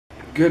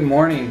Good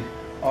morning.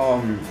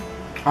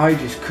 I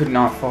just could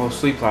not fall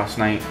asleep last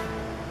night,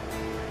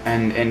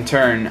 and in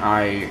turn,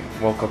 I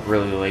woke up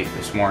really late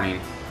this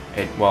morning.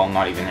 Well,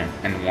 not even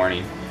in the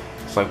morning.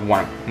 It's like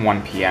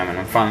 1 p.m. and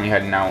I'm finally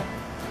heading out.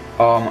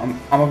 I'm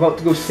about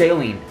to go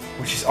sailing,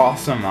 which is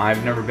awesome.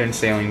 I've never been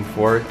sailing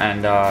before,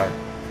 and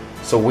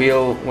so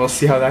we'll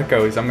see how that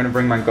goes. I'm gonna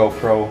bring my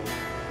GoPro,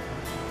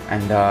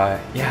 and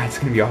yeah, it's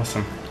gonna be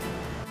awesome.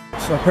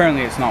 So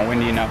apparently it's not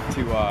windy enough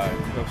to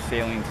go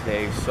sailing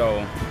today, so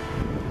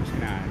I'm just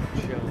gonna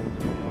chill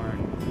more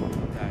and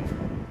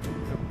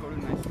go to a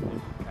nice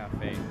local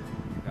cafe.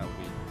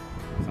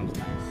 Sounds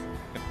nice.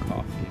 Get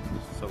coffee.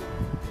 So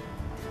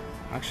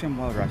actually I'm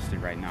well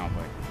rested right now,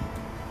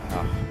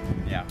 but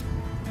yeah.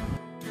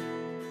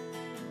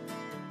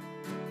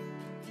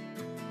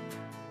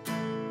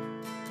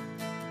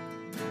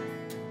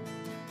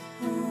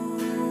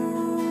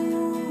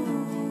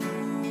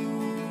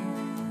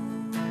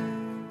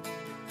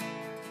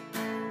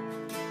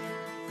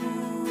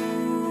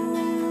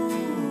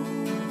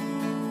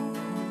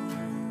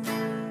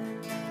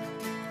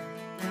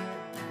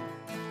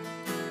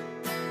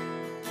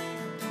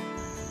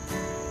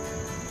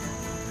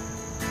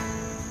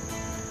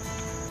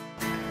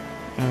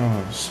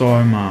 So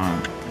I'm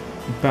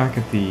back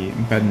at the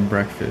bed and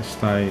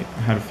breakfast. I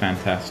had a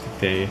fantastic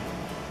day,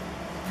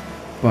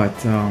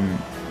 but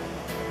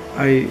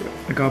I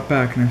got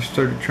back and I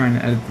started trying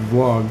to edit the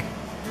vlog,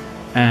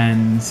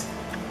 and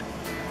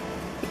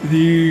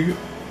the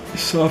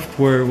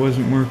software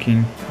wasn't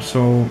working,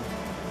 so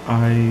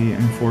I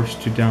am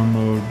forced to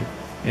download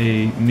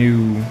a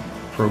new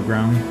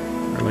program,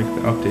 or like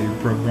the updated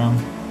program.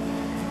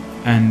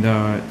 And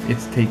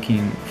it's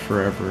taking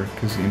forever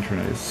because the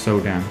internet is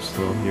so damn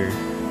slow here.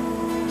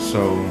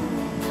 So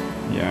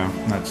yeah,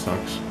 that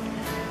sucks.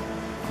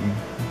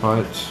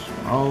 But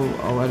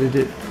I'll edit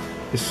it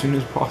as soon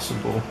as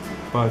possible.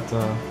 But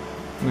I'm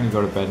gonna go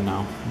to bed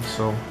now.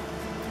 So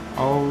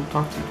I'll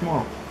talk to you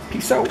tomorrow.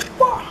 Peace out.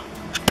 Bye.